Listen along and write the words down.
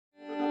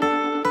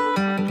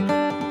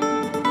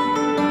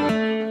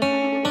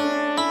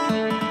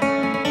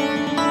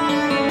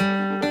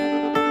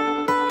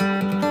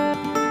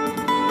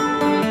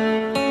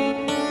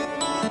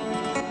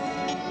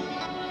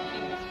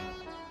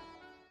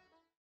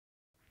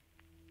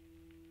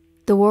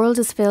The World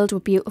is Filled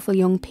with Beautiful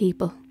Young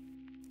People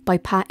by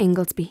Pat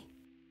Ingoldsby.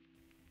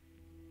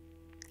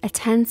 A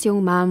tense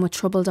young man with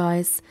troubled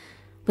eyes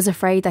was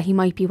afraid that he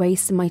might be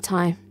wasting my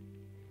time.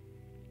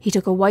 He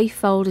took a white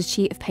folded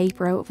sheet of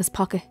paper out of his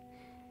pocket.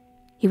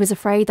 He was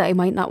afraid that I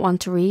might not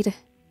want to read it.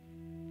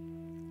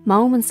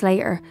 Moments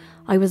later,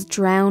 I was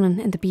drowning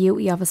in the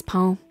beauty of his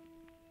poem.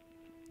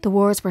 The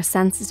words were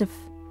sensitive,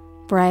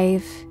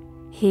 brave,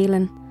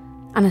 healing,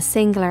 and as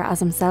singular as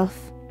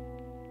himself.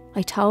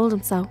 I told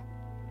him so.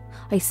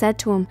 I said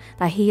to him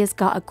that he has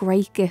got a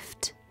great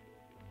gift.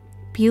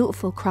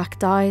 Beautiful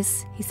cracked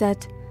eyes, he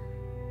said.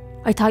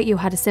 I thought you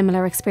had a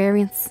similar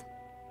experience.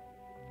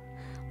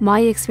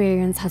 My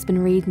experience has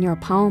been reading your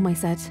poem, I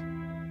said.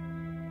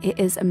 It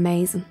is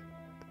amazing.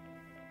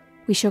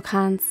 We shook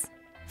hands,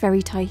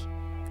 very tight,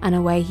 and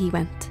away he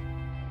went.